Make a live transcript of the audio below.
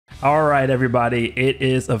All right, everybody, it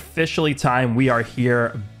is officially time. We are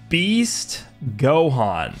here. Beast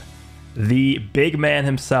Gohan, the big man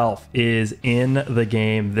himself, is in the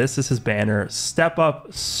game. This is his banner, Step Up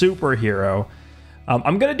Superhero.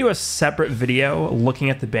 I'm going to do a separate video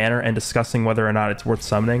looking at the banner and discussing whether or not it's worth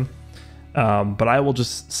summoning. But I will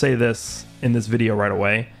just say this in this video right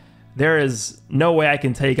away. There is no way I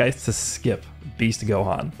can tell you guys to skip Beast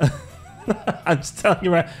Gohan. I'm just telling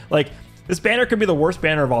you, right? Like, this banner could be the worst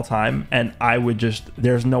banner of all time, and I would just,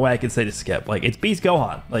 there's no way I could say to skip. Like, it's Beast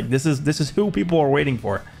Gohan. Like, this is who people are waiting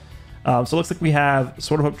for. So it looks like we have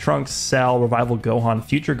Sword of Hope Trunks, Cell, Revival Gohan,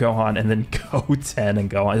 Future Gohan, and then Goten and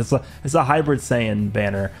Gohan. It's a Hybrid Saiyan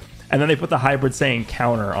banner. And then they put the Hybrid Saiyan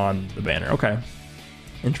counter on the banner. Okay.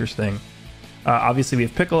 Interesting. Obviously, we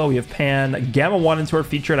have Piccolo, we have Pan. Gamma 1 and 2 are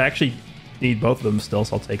featured. I actually need both of them still,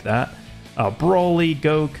 so I'll take that. Broly,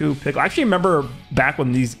 Goku, Piccolo. I actually remember back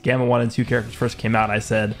when these Gamma 1 and 2 characters first came out, I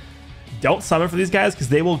said, don't summon for these guys because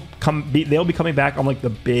they'll be coming back on like the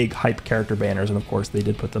big hype character banners, and of course they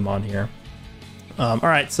did put them on here. All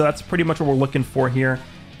right, so that's pretty much what we're looking for here.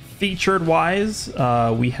 Featured wise,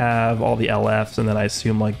 we have all the LFs, and then I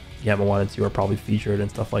assume like Gamma 1 and 2 are probably featured and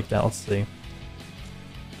stuff like that. Let's see.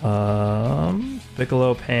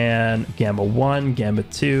 Piccolo, Pan, Gamma 1, Gamma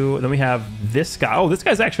 2. And then we have this guy. Oh, this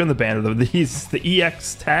guy's actually on the banner. He's the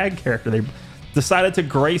EX tag character. They decided to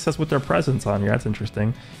grace us with their presence on here. That's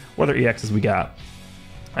interesting. What other EXs we got?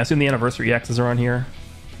 I assume the anniversary EXs are on here.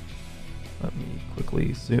 Let me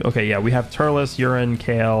quickly zoom. Okay, yeah, we have Turles, Urine,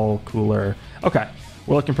 Kale, Cooler. Okay,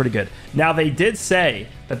 we're looking pretty good. Now, they did say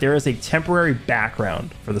that there is a temporary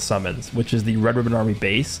background for the summons, which is the Red Ribbon Army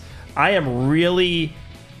base. I am really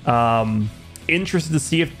interested to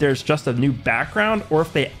see if there's just a new background or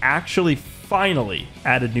if they actually finally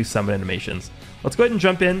added new summon animations. Let's go ahead and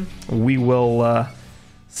jump in. We will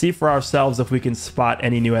see for ourselves if we can spot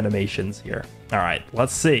any new animations here. All right,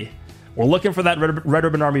 let's see. We're looking for that Red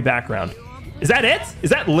Ribbon Army background. Is that it? Is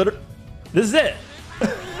that literally? This is it.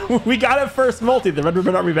 We got it first multi, the Red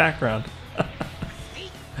Ribbon Army background.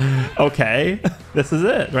 Okay, this is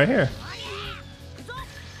it right here.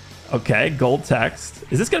 Okay, gold text.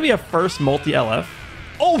 Is this going to be a first multi-LF?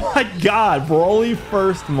 Oh my god, Broly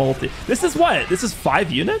first multi. This is what? This is 5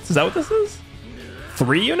 units? Is that what this is?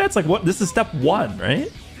 3 units? Like what? This is step 1, right?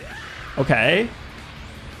 Okay.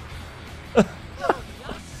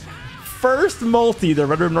 First multi, the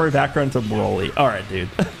Red Ribbon Army background to Broly. All right, dude.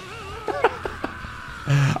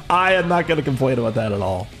 I am not going to complain about that at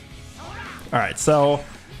all. All right, so...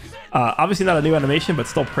 obviously not a new animation, but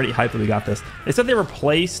still pretty hype that we got this. They said they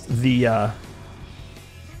replaced the...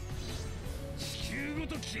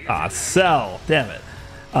 Cell. Damn it.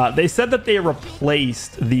 They said that they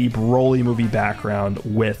replaced the Broly movie background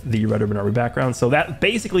with the Red Ribbon Army background. So that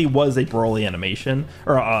basically was a Broly animation,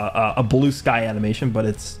 or a blue sky animation, but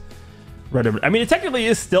it's Red Ribbon. I mean, it technically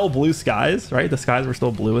is still blue skies, right? The skies were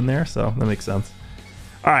still blue in there, so that makes sense.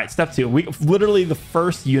 All right, step 2. We literally, the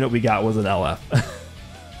first unit we got was an LF.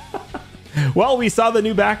 Well, we saw the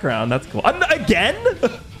new background. That's cool. Again?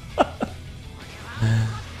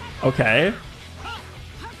 Okay.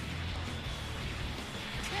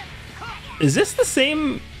 Is this the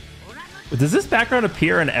same? Does this background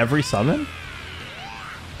appear in every summon?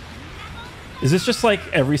 Is this just like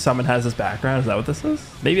every summon has this background? Is that what this is?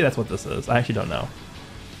 Maybe that's what this is. I actually don't know.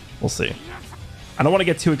 We'll see. I don't want to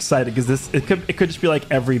get too excited because it could just be like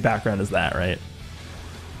every background is that, right?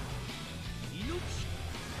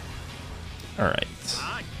 All right.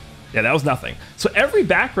 Yeah, that was nothing. So every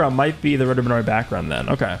background might be the Red Ribbon Army background then.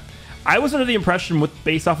 Okay. I was under the impression,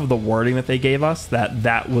 based off of the wording that they gave us,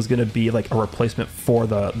 that was going to be like a replacement for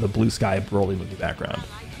the Blue Sky Broly movie background.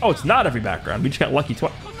 Oh, it's not every background. We just got lucky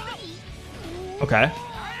twice. Okay.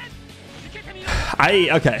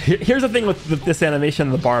 Okay. Here's the thing with this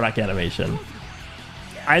animation and the Bardock animation.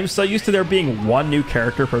 I'm so used to there being one new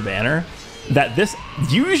character per banner that this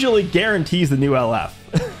usually guarantees the new LF.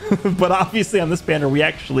 But obviously on this banner, we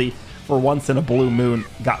actually, for once in a blue moon,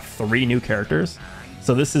 got 3 new characters.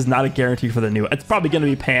 So this is not a guarantee for the new. It's probably going to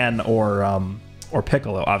be Pan or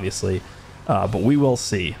Piccolo, obviously. But we will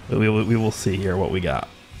see. We will see here what we got.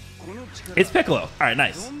 It's Piccolo. All right,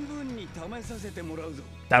 nice.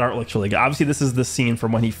 That art looks really good. Obviously, this is the scene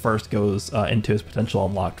from when he first goes into his potential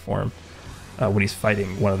unlocked form. When he's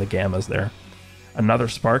fighting one of the Gammas there. Another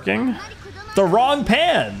sparking. The wrong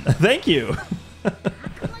Pan. Thank you.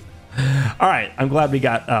 All right, I'm glad we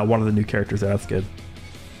got one of the new characters there. That's good.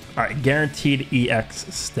 All right, guaranteed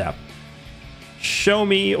EX step. Show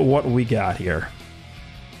me what we got here.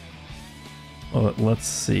 Let's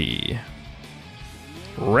see.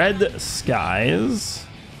 Red skies.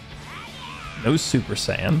 No Super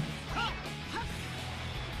Saiyan.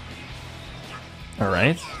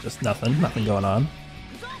 Alright, just nothing going on.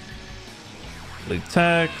 Blue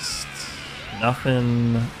text,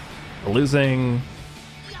 nothing. We're losing.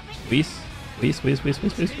 Whis. Oh, it's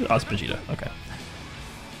Vegeta. Okay.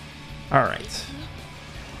 Alright.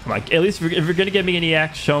 Come on, at least if you're gonna give me an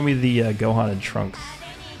EX, show me the Gohan and Trunks.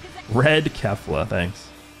 Red Kefla, thanks.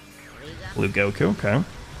 Blue Goku, okay.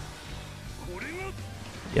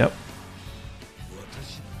 Yep.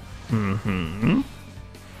 Mm-hmm.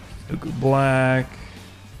 Goku Black.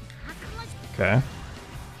 Okay.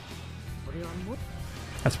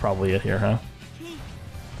 That's probably it here, huh?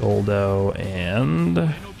 Goldo and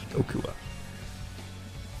Goku.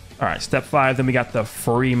 Alright, step 5, then we got the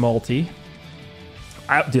free multi.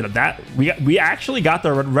 Dude, that we actually got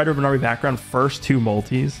the Red Ribbon Army background first 2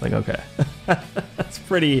 multis. Like, okay. That's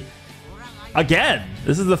pretty. Again,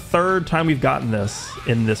 this is the 3rd time we've gotten this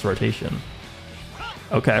in this rotation.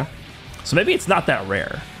 Okay. So maybe it's not that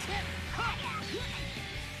rare.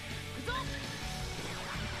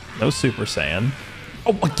 No Super Saiyan.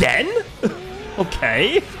 Oh, again?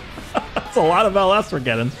 Okay. That's a lot of LS we're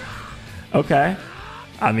getting. Okay.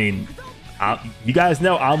 I mean, you guys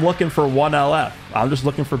know I'm looking for 1 LF. I'm just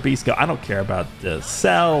looking for Beast Gohan. I don't care about the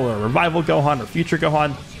Cell or Revival Gohan or Future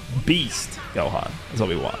Gohan. Beast Gohan is what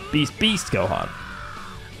we want. Beast Gohan.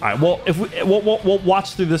 All right. Well, if we'll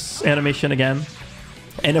watch through this animation again,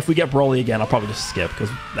 and if we get Broly again, I'll probably just skip because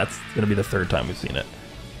that's gonna be the 3rd time we've seen it.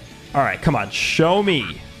 All right, come on, show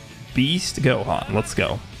me Beast Gohan. Let's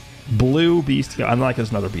go. Blue Beast Gohan. I'm not like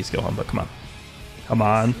there's another Beast Gohan, but come on, come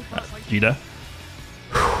on, Vegeta.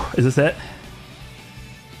 Is this it?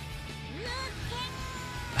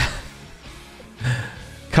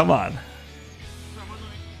 Come on.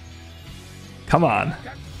 Come on.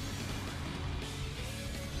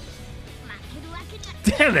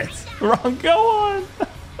 Damn it! Wrong Gohan!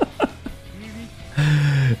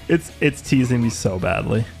 It's teasing me so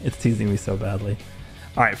badly. It's teasing me so badly.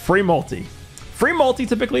 Alright, free multi. Free multi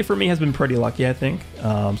typically for me has been pretty lucky, I think.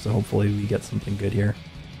 So hopefully we get something good here.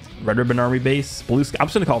 Red Ribbon Army base. Blue Sky. I'm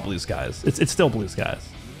just gonna call it Blue Skies. It's still Blue Skies.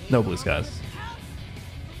 No Blue Skies.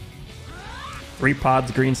 3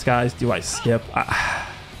 pods, Green Skies. Do I skip?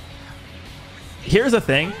 Here's the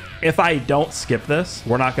thing. If I don't skip this,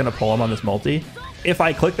 we're not gonna pull him on this multi. If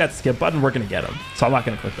I click that skip button, we're gonna get him. So I'm not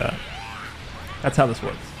gonna click that. That's how this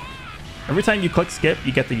works. Every time you click skip,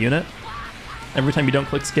 you get the unit. Every time you don't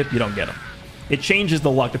click skip, you don't get him. It changes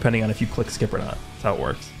the luck depending on if you click skip or not. That's how it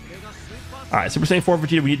works. All right, Super Saiyan 4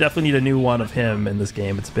 Vegeta, we definitely need a new one of him in this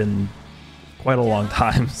game. It's been quite a long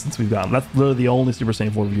time since we've gotten. That's literally the only Super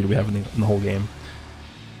Saiyan 4 Vegeta we have in the whole game.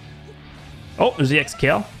 Oh, there's the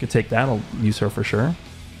XKL. Could take that. I'll use her for sure.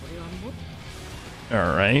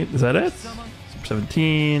 All right, is that it? Super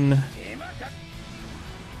 17.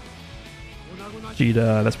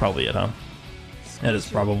 Vegeta, that's probably it, huh? That is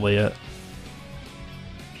probably it.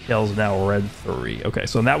 Kale's now red 3. Okay,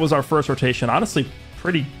 so that was our first rotation. Honestly,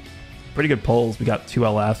 pretty good pulls. We got 2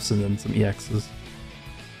 LFs and then some EXs.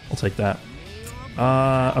 I'll take that.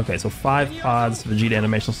 Okay, so 5 pods. Vegeta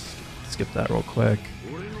animation. Let's skip that real quick.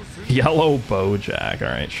 Yellow Bojack. All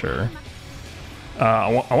right, sure.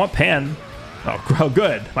 I want Pan. Oh,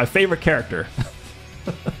 good. My favorite character.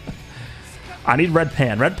 I need Red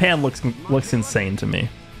Pan. Red Pan looks insane to me.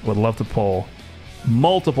 Would love to pull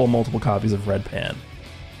multiple copies of Red Pan.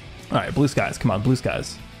 All right, Blue Skies. Come on, Blue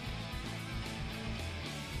Skies.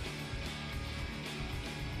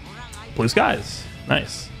 Blue Skies.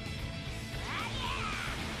 Nice.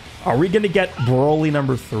 Are we going to get Broly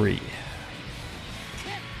number 3?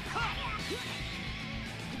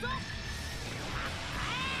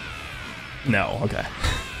 No, okay.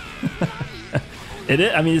 It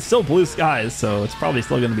is, I mean, it's still Blue Skies, so it's probably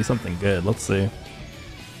still going to be something good. Let's see.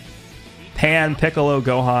 Pan, Piccolo,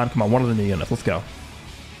 Gohan. Come on, one of the new units. Let's go.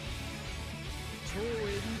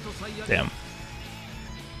 Damn.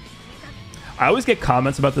 I always get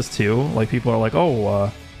comments about this too. Like, people are like,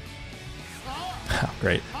 oh,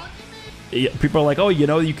 great. People are like, oh, you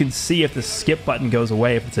know, you can see if the skip button goes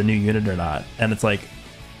away if it's a new unit or not. And it's like,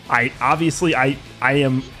 I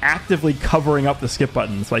am actively covering up the skip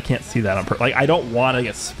button, so I can't see that on purpose. Like, I don't want to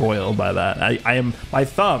get spoiled by that. My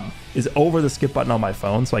thumb is over the skip button on my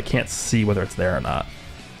phone, so I can't see whether it's there or not.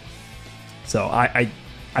 So I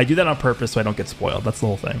do that on purpose so I don't get spoiled. That's the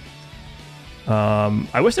whole thing.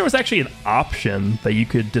 I wish there was actually an option that you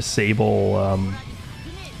could disable.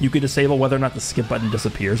 You could disable whether or not the skip button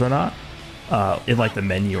disappears or not in like the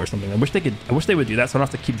menu or something. I wish they would do that, so I don't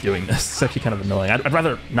have to keep doing this. It's actually kind of annoying. I'd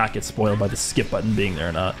rather not get spoiled by the skip button being there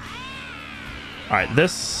or not. All right,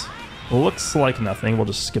 this Looks like nothing. We'll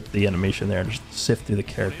just skip the animation there and just sift through the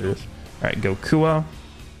characters. All right, Gokua,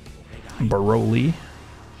 Broly,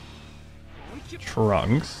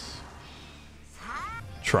 Trunks.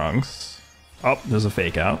 Oh, there's a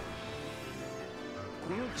fake out.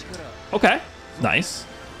 Okay, nice.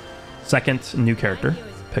 Second new character,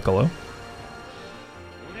 Piccolo.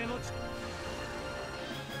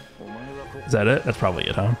 Is that it? That's probably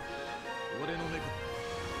it, huh?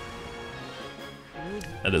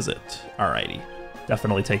 That is it. Alrighty.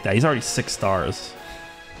 Definitely take that. He's already 6 stars.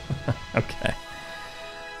 Okay.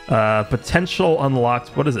 Potential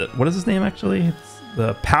unlocked. What is it? What is his name actually? It's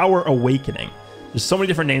the Power Awakening. There's so many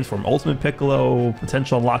different names for him. Ultimate Piccolo,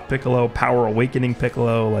 Potential Unlocked Piccolo, Power Awakening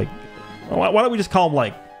Piccolo. Like, why don't we just call him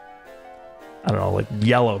like, I don't know, like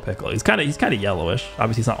Yellow Piccolo? He's kind of yellowish.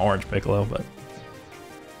 Obviously, he's not Orange Piccolo, but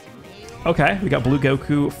okay. We got Blue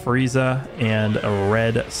Goku, Frieza, and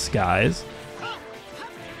Red Skies.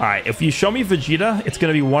 All right, if you show me Vegeta, it's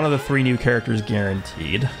going to be one of the 3 new characters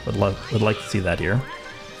guaranteed. Would like to see that here.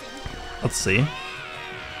 Let's see.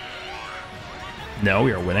 No,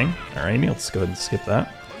 we are winning. All right, let's go ahead and skip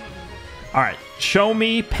that. All right, show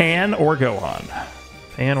me Pan or Gohan.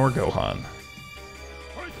 Pan or Gohan.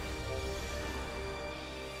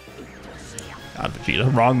 God,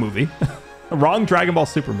 Vegeta. Wrong movie. Wrong Dragon Ball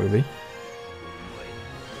Super movie.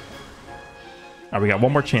 All right, we got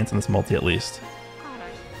one more chance in this multi at least.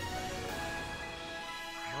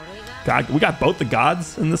 God, we got both the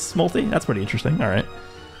gods in this multi. That's pretty interesting. All right.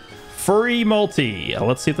 Free multi.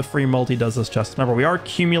 Let's see if the free multi does this justice. Remember, we are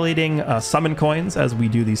accumulating summon coins as we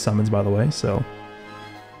do these summons, by the way. So,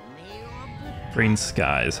 Green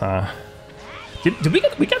Skies, huh? Did we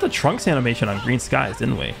got the Trunks animation on Green Skies,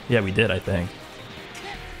 didn't we? Yeah, we did, I think.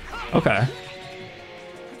 Okay.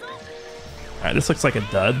 All right, this looks like a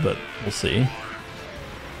dud, but we'll see.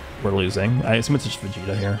 We're losing. I assume it's just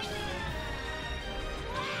Vegeta here.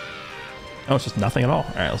 Oh, it's just nothing at all.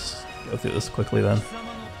 All right, let's go through this quickly then.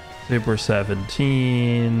 Super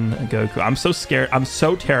 17, Goku. I'm so scared. I'm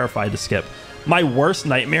so terrified to skip. My worst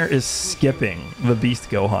nightmare is skipping the Beast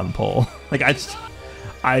Gohan poll. Like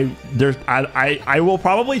I will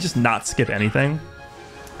probably just not skip anything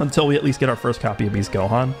until we at least get our first copy of Beast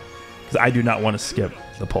Gohan, because I do not want to skip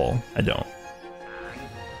the poll. I don't.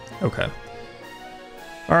 Okay.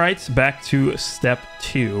 All right, back to step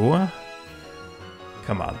 2.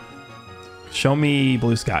 Come on. Show me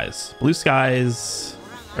Blue Skies. Blue Skies,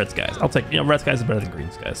 Red Skies. I'll take, Red Skies is better than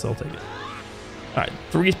Green Skies, so I'll take it. All right,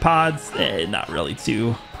 3 pods, not really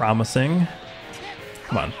too promising.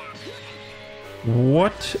 Come on.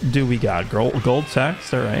 What do we got? Gold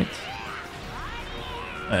text, all right.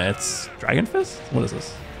 It's Dragon Fist? What is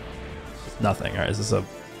this? Nothing. All right, is this a,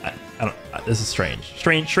 I don't, this is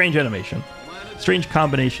strange animation. Strange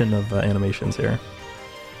combination of animations here.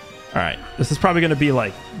 All right, this is probably going to be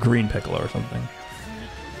like Green Piccolo or something.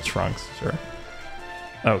 Trunks, sure.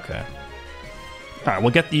 Okay. All right,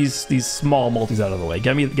 we'll get these small multis out of the way.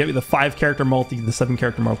 Get me the 5-character multi, the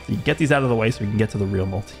 7-character multi. Get these out of the way so we can get to the real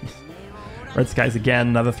multis. Red Skies again,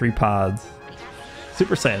 another 3 pods.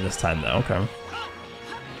 Super Saiyan this time though. Okay.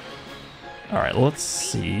 All right, let's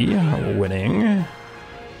see. We're winning.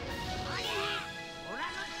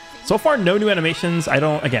 So far, no new animations. I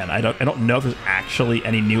don't know if there's actually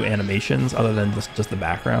any new animations other than just the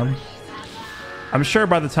background. I'm sure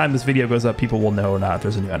by the time this video goes up, people will know or not if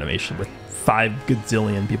there's a new animation with 5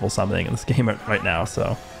 gazillion people summoning in this game right now.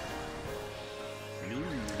 So,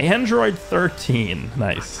 Android 13,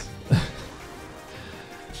 nice.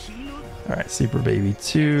 All right, Super Baby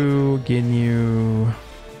 2, Ginyu.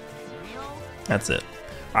 That's it.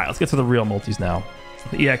 All right, let's get to the real multis now.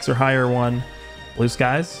 The EX or higher one. Blue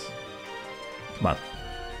Skies. Come on.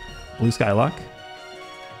 Blue Sky luck.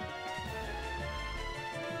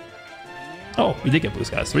 Oh, we did get Blue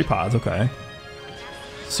Skies. 3 pods, okay.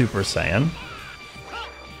 Super Saiyan.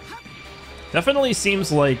 Definitely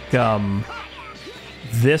seems like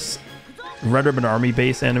this Red Ribbon Army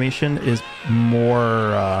base animation is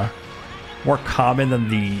more common than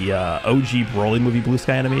the OG Broly movie Blue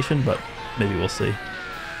Sky animation, but maybe we'll see.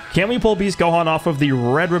 Can we pull Beast Gohan off of the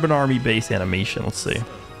Red Ribbon Army base animation? Let's see.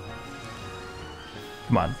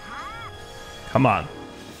 Come on. Come on.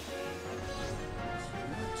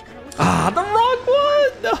 Ah, the wrong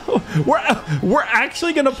one! No! We're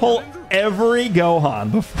actually gonna pull every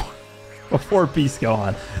Gohan before Beast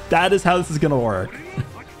Gohan. That is how this is gonna work.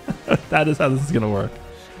 That is how this is gonna work.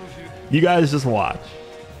 You guys just watch.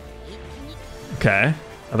 Okay.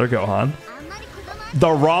 Another Gohan.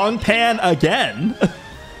 The wrong Pan again.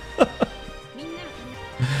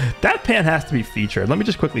 That Pan has to be featured. Let me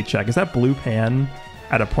just quickly check. Is that blue Pan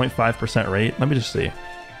at a 0.5% rate? Let me just see.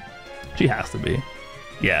 She has to be.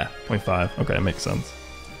 Yeah, 0.5. Okay, that makes sense.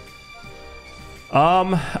 All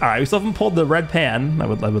right, we still haven't pulled the red pan. I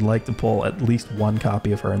would like to pull at least one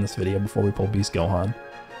copy of her in this video before we pull Beast Gohan.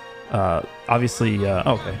 Obviously,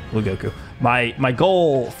 okay, Blue Goku. My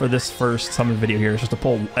goal for this first summon video here is just to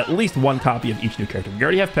pull at least one copy of each new character. We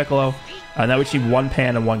already have Piccolo, now we just need one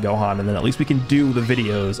Pan and one Gohan, and then at least we can do the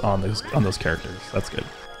videos on those characters. That's good.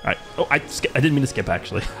 All right. Oh, I didn't mean to skip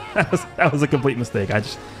actually. that was a complete mistake.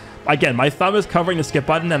 Again, my thumb is covering the skip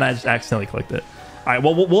button, and I just accidentally clicked it. All right,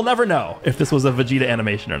 well, we'll never know if this was a Vegeta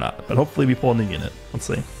animation or not, but hopefully we pull a new unit. Let's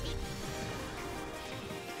see.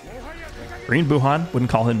 Green Buhan,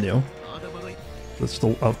 wouldn't call him new. It's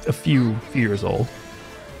still a few years old.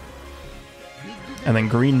 And then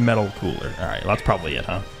Green Metal Cooler. All right, that's probably it,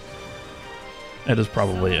 huh? It is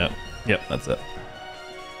probably it. Yep, that's it.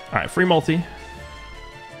 All right, free multi.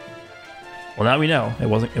 Well, now we know it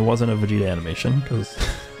wasn't a Vegeta animation because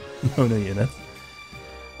no new units.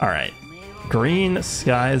 All right. Green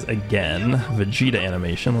Skies again. Vegeta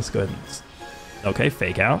animation. Let's go ahead and... Okay,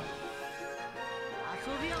 fake out.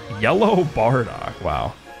 Yellow Bardock.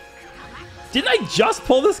 Wow. Didn't I just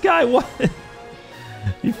pull this guy? What?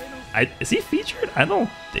 Is he featured? I don't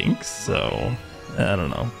think so. I don't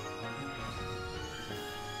know.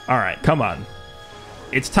 All right, come on.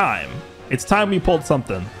 It's time. It's time we pulled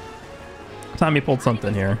something. Time we pulled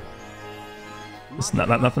something here. This is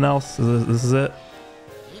not nothing else. This is it.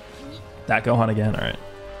 That Gohan again. All right.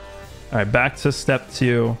 All right. Back to step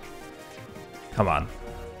 2. Come on.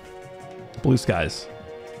 Blue skies.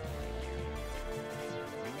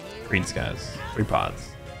 Green skies. 3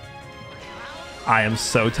 pods. I am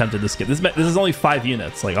so tempted to skip this. This is only 5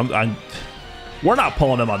 units. Like we're not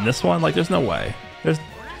pulling him on this one. Like there's no way.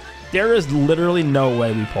 There is literally no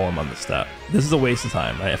way we pull him on this step. This is a waste of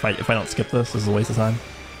time, right? If I don't skip this is a waste of time.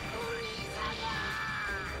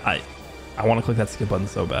 I want to click that skip button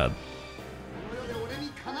so bad.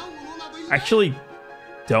 Actually,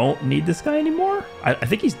 don't need this guy anymore. I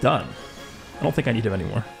think he's done. I don't think I need him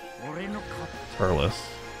anymore. Turles.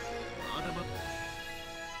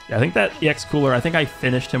 Yeah, I think that EX Cooler, I think I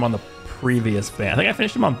finished him on the previous ban. I think I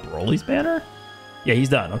finished him on Broly's banner. Yeah, he's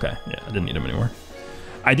done. Okay. Yeah, I didn't need him anymore.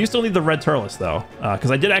 I do still need the red Turles though,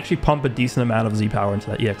 because I did actually pump a decent amount of Z power into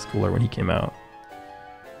that EX Cooler when he came out.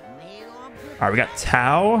 All right, we got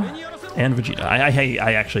Tao and Vegeta.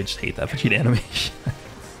 I actually just hate that Vegeta animation.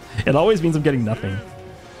 It always means I'm getting nothing.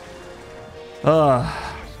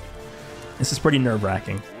 This is pretty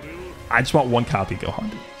nerve-wracking. I just want one copy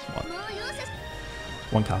Gohan.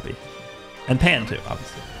 Just one copy. And Pan too,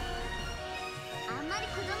 obviously.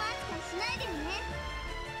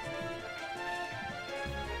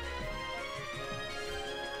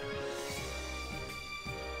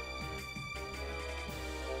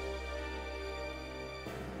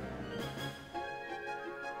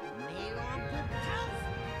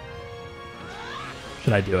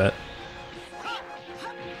 Should I do it?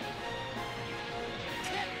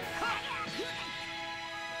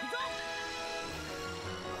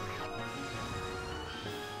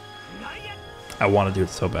 I want to do it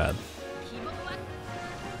so bad.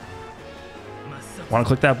 Want to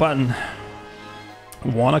click that button.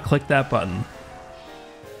 Want to click that button.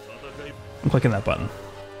 I'm clicking that button.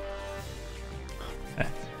 Okay.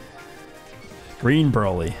 Green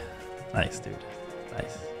Broly. Nice, dude.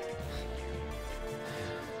 Nice.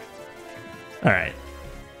 All right.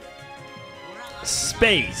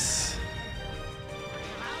 Space.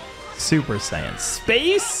 Super Saiyan.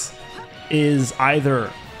 Space is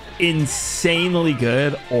either insanely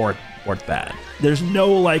good or bad. There's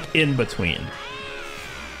no like in between.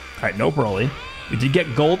 All right, no Broly. We did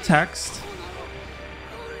get gold text.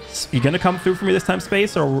 You gonna come through for me this time,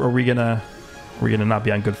 Space, or are we gonna not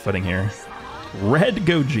be on good footing here? Red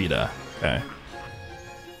Gogeta. Okay.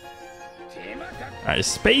 All right, is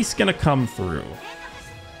Space gonna come through?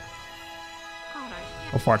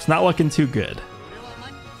 So far, it's not looking too good.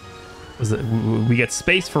 Was it? We get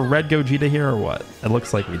Space for Red Gogeta here, or what? It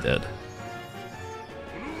looks like we did.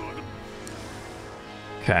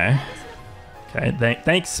 Okay. Okay.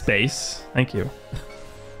 Thanks, Space. Thank you.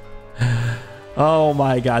 Oh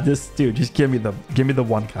my God, this dude! Just give me the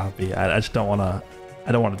one copy. I just don't want to.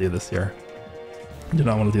 I don't want to do this here. I do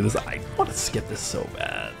not want to do this. I want to skip this so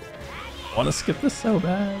bad. I want to skip this so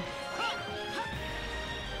bad.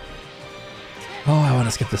 Oh, I want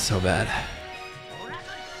to skip this so bad.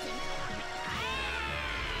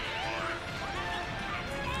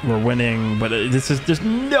 We're winning, but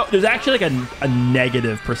there's actually like a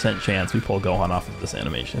negative % chance we pull Gohan off of this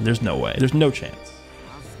animation. There's no way. There's no chance.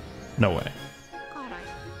 No way.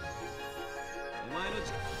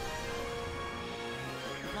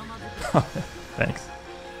 Thanks.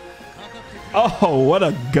 Oh, what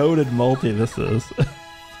a goated multi this is.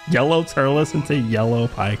 Yellow Turles into yellow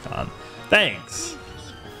Pycon. Thanks.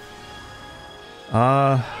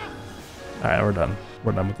 Alright, we're done.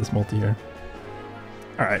 We're done with this multi here.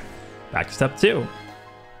 Alright, back to step 2.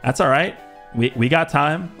 That's alright. We got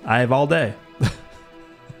time. I have all day.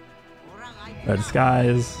 Red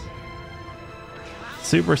Skies.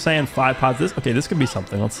 Super Saiyan 5 pods. This could be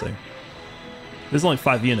something. Let's see. There's only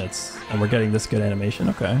 5 units, and we're getting this good animation.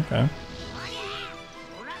 Okay.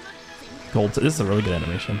 Gold. This is a really good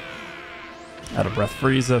animation. Out of Breath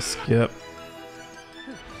Frieza. Skip.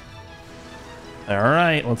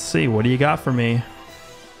 Alright, let's see. What do you got for me?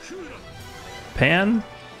 Pan?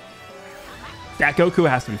 That Goku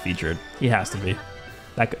has to be featured. He has to be.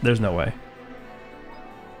 There's no way.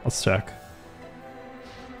 Let's check.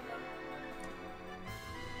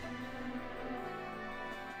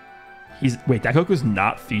 Wait, that Goku's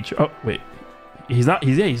not featured. Oh, wait. He's not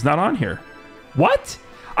on here. What?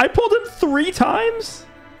 I pulled him 3 times?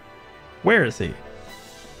 Where is he?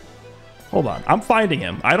 Hold on. I'm finding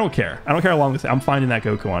him. I don't care. I don't care how long this is. I'm finding that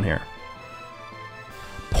Goku on here.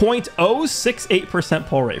 0.068%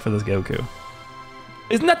 pull rate for this Goku.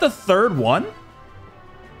 Isn't that the 3rd one?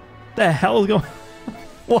 The hell is going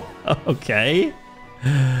on? Okay.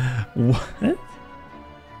 What?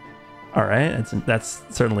 All right. That's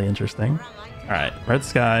certainly interesting. All right. Red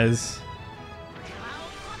Skies.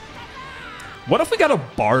 What if we got a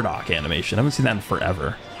Bardock animation? I haven't seen that in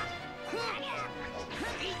forever.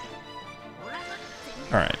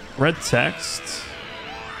 All right. Red text.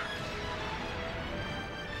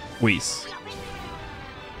 Whis.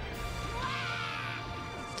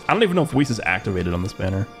 I don't even know if Whis is activated on this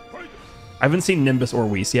banner. I haven't seen Nimbus or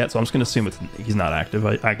Whis yet, so I'm just going to assume he's not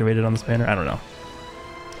activated on this banner. I don't know.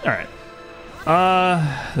 All right.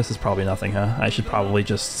 This is probably nothing, huh? I should probably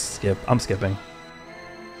just skip. I'm skipping.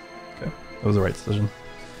 Okay. That was the right decision.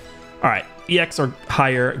 All right. EX or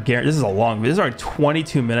higher. This is a long video. This is already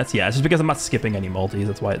 22 minutes. Yeah, it's just because I'm not skipping any multis.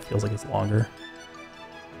 That's why it feels like it's longer.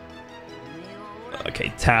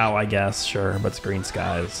 Okay, Tau, I guess. Sure, but it's Green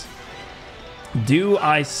Skies. Do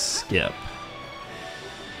I skip?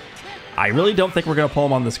 I really don't think we're going to pull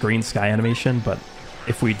him on this Green Sky animation, but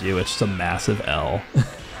if we do, it's just a massive L.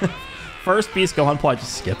 First Beast Gohan pull, I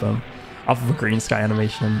just skip him off of a Green Sky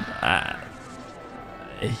animation.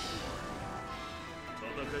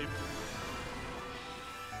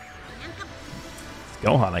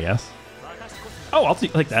 Gohan, I guess. Oh, I'll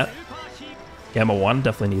take that. Gamma 1,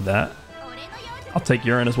 definitely need that. I'll take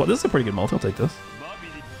Urine as well. This is a pretty good multi. I'll take this.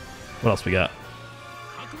 What else we got?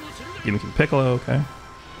 Gimmicky Piccolo, okay.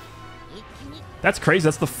 That's crazy.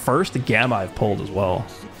 That's the first Gamma I've pulled as well.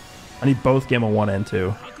 I need both Gamma 1 and 2.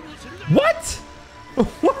 What?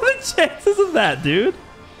 What are the chances of that, dude?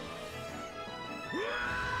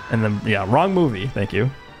 And then, yeah, wrong movie. Thank you.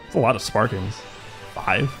 It's a lot of Sparkings.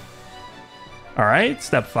 5. All right,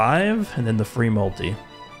 step 5, and then the free multi.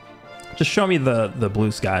 Just show me the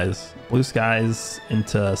blue skies. Blue skies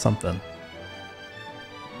into something.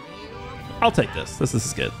 I'll take this. This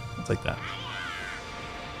is good. I'll take that.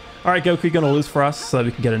 All right, Goku, you're going to lose for us so that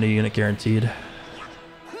we can get a new unit guaranteed.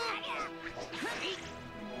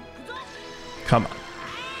 Come on.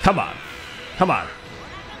 Come on. Come on.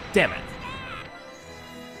 Damn it.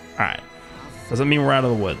 All right. Doesn't mean we're out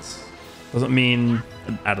of the woods. Doesn't mean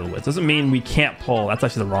out of the woods. Doesn't mean we can't pull. That's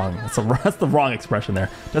actually the wrong. That's the wrong expression there.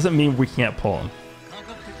 Doesn't mean we can't pull him.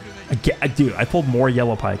 Dude, I pulled more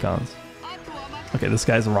yellow Pycons. Okay, this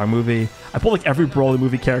guy's the wrong movie. I pulled like every Broly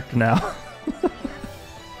movie character now.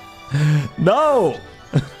 No!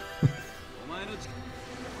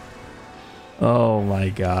 Oh my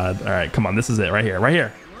god. Alright, come on. This is it right here. Right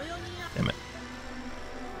here. Damn it.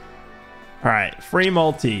 Alright, free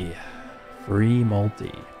multi. Free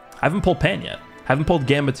multi. I haven't pulled Pan yet. Haven't pulled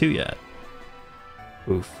Gamma 2 yet.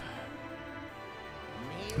 Oof.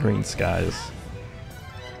 Green Skies.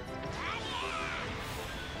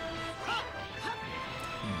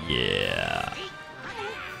 Yeah.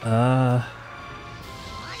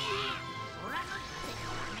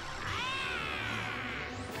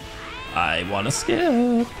 I want to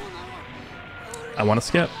skip. I want to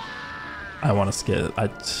skip. I want to skip. I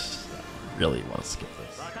really want to skip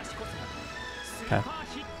this. Okay.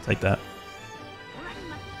 Take that.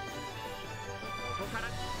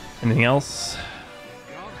 Anything else?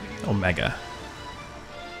 Omega.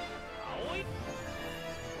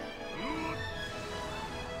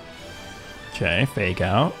 Okay, fake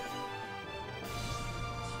out.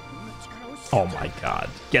 Oh my god.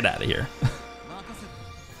 Get out of here.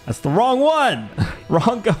 That's the wrong one!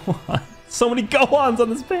 Wrong Gohan. So many Gohans on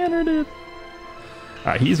this banner, dude.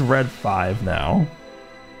 All right, he's red 5 now.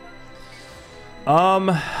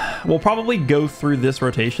 We'll probably go through this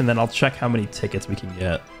rotation, then I'll check how many tickets we can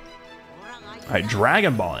get. All right,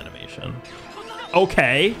 Dragon Ball animation.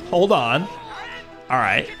 Okay, hold on. All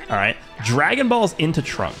right. Dragon Ball's into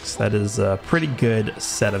Trunks. That is a pretty good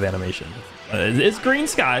set of animation. It's green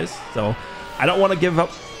skies, so I don't want to give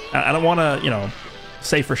up. I don't want to, you know,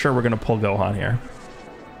 say for sure we're going to pull Gohan here.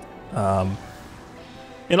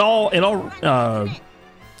 In all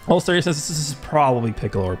seriousness, this is probably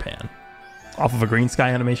Piccolo or Pan. Off of a green sky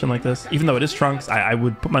animation like this, even though it is Trunks, I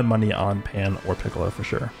would put my money on Pan or Piccolo for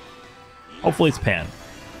sure. Hopefully it's Pan.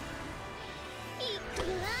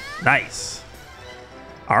 Nice.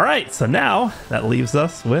 All right, so now that leaves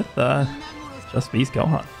us with just Beast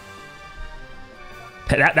Gohan.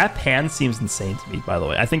 That Pan seems insane to me, by the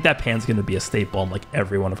way. I think that Pan's going to be a staple in like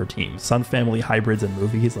every one of her teams. Sun Family hybrids and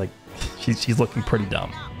movies, like she's looking pretty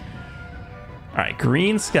dumb. All right,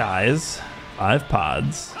 green skies, 5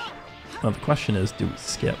 pods. Now the question is, do we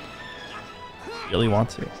skip? Really want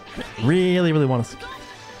to? Really want to skip?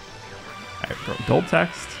 All right, gold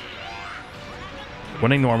text.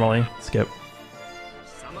 Winning normally. Skip.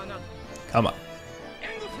 Come on.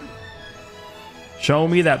 Show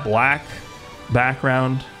me that black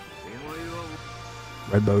background.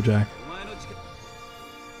 Red Bojack.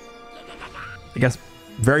 I guess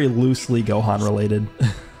very loosely Gohan related.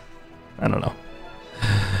 I don't know.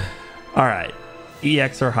 All right.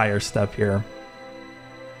 EX or higher step here.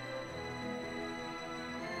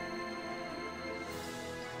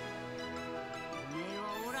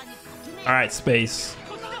 All right, space.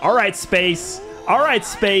 All right, space. All right,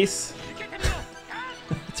 space.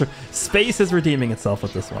 Space is redeeming itself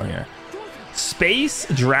with this one here. Space,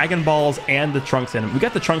 Dragon Balls, and the Trunks animation. We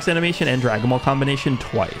got the Trunks animation and Dragon Ball combination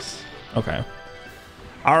twice. Okay.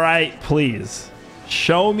 All right, please.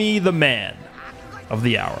 Show me the man of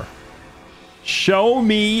the hour. Show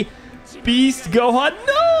me Beast Gohan.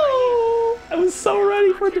 No! I was so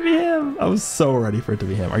ready for it to be him. I was so ready for it to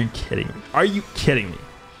be him. Are you kidding me? Are you kidding me?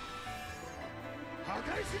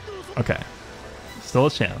 Okay. Still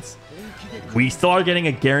a chance. We still are getting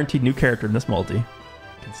a guaranteed new character in this multi.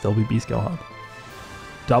 Can still be Beast Gohan.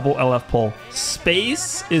 Double LF pull.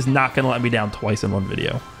 Space is not going to let me down twice in one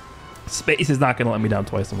video. Space is not going to let me down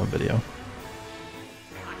twice in one video.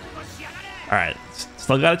 All right.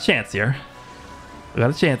 Still got a chance here. We got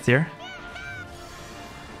a chance here.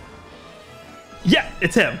 Yeah,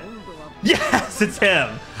 it's him. Yes, it's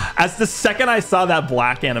him. As the second I saw that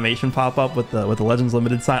black animation pop up with the Legends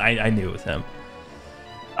Limited sign, I knew it was him.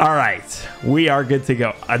 All right, we are good to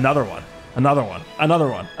go. Another one. Another one. Another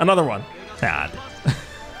one. Another one. God.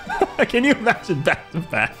 Can you imagine back to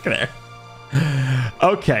back there?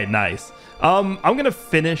 Okay, nice. I'm gonna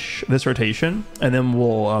finish this rotation and then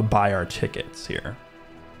we'll buy our tickets here.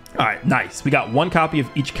 All right, nice. We got 1 copy of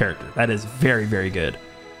each character. That is very, very good.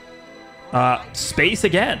 Space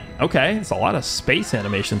again. Okay, it's a lot of space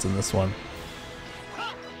animations in this one.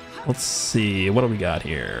 Let's see. What do we got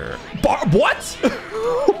here? What?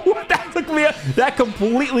 That took me. That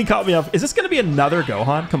completely caught me off. Is this going to be another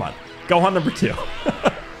Gohan? Come on. Gohan number 2.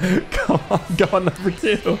 Come on. Gohan number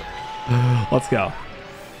 2. Let's go.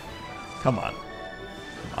 Come on.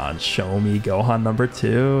 Come on. Show me Gohan number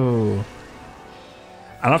 2.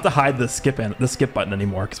 I don't have to hide the skip button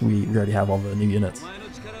anymore because we already have all the new units.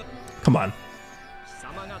 Come on.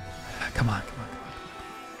 Come on.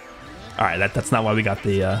 All right, that's not why we got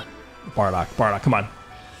the Bardock. Bardock, come on.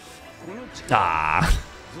 Ah.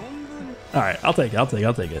 All right, I'll take it. I'll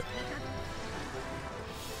take it.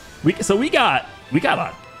 We got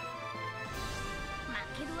on.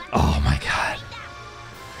 Oh my god.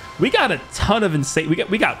 We got a ton of insane.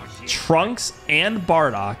 We got Trunks and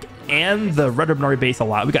Bardock and the Red Ribbon Army base a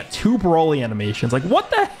lot. We got 2 Broly animations. Like,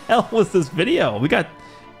 what the hell was this video? We got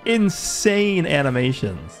insane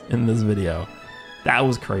animations in this video. That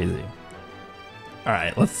was crazy. All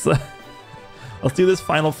right, let's do this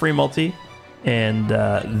final free multi, and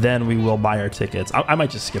then we will buy our tickets. I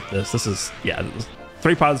might just skip this. This is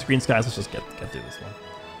 3 pods, green skies. Let's just get through this one.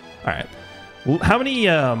 All right. Well, how many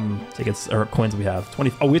tickets or coins do we have?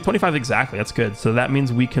 20. Oh, we have 25 exactly. That's good. So that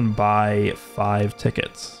means we can buy 5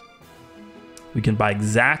 tickets. We can buy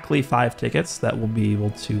exactly 5 tickets. That will be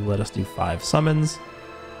able to let us do 5 summons.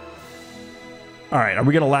 All right, are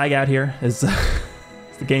we gonna lag out here? Is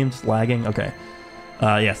the game just lagging? Okay.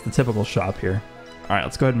 Yes, the typical shop here. All right,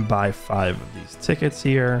 let's go ahead and buy 5 of these tickets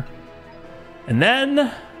here. And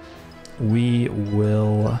then we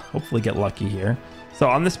will hopefully get lucky here. So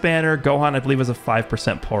on this banner, Gohan, I believe, has a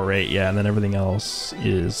 5% pull rate. Yeah, and then everything else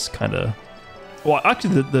is kind of... Well,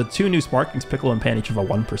 actually, the 2 new Sparkings, Piccolo and Pan, each have a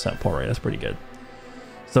 1% pull rate. That's pretty good.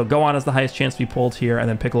 So Gohan has the highest chance to be pulled here, and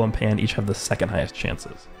then Piccolo and Pan each have the second highest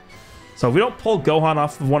chances. So if we don't pull Gohan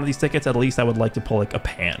off of one of these tickets, at least I would like to pull like a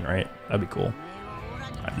Pan, right? That'd be cool.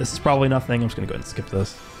 All right, this is probably nothing. I'm just gonna go ahead and skip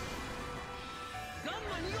this.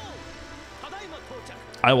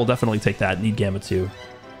 I will definitely take that. Need Gamma 2.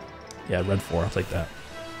 Yeah, red 4. I'll take that.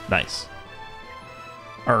 Nice.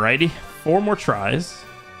 Alrighty. 4 more tries.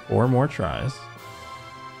 4 more tries.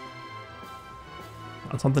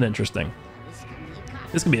 That's something interesting.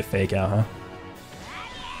 This could be a fake out, huh?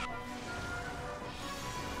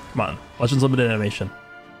 Come on. Legends Limited Animation.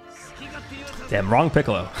 Damn, wrong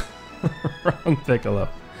Piccolo. Wrong Piccolo.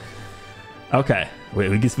 Okay. Wait,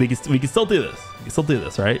 we can still do this. We can still do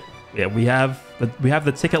this, right? Yeah, we have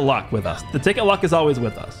the ticket luck with us. The ticket luck is always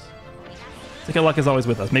with us. Ticket luck is always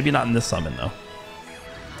with us. Maybe not in this summon though.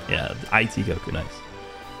 Yeah, IT Goku, nice.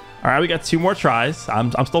 All right, we got 2 more tries.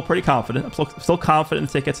 I'm still pretty confident. I'm still confident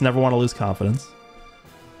in tickets. Never want to lose confidence.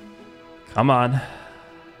 Come on.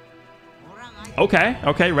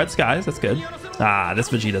 Okay, red skies. That's good. Ah, this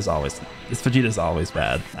Vegeta's always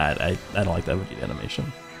bad. I don't like that Vegeta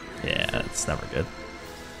animation. Yeah, it's never good.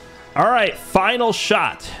 All right, final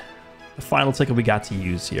shot. The final ticket we got to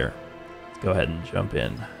use here. Let's go ahead and jump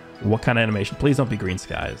in. What kind of animation? Please don't be green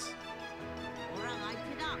skies.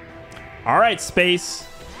 All right, space.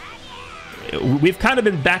 We've kind of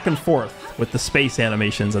been back and forth with the space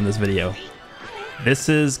animations in this video. This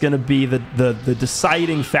is going to be the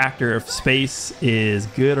deciding factor if space is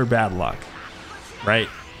good or bad luck, right?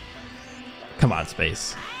 Come on,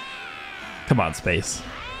 space. Come on, space.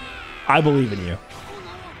 I believe in you.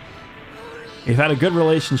 You've had a good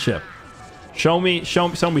relationship. Show me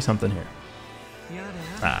something here.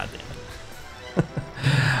 Ah, damn it.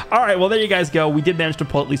 All right, well, there you guys go. We did manage to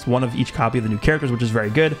pull at least one of each copy of the new characters, which is very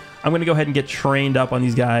good. I'm going to go ahead and get trained up on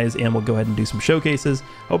these guys, and we'll go ahead and do some showcases.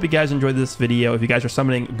 Hope you guys enjoyed this video. If you guys are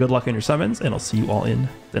summoning, good luck in your summons, and I'll see you all in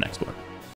the next one.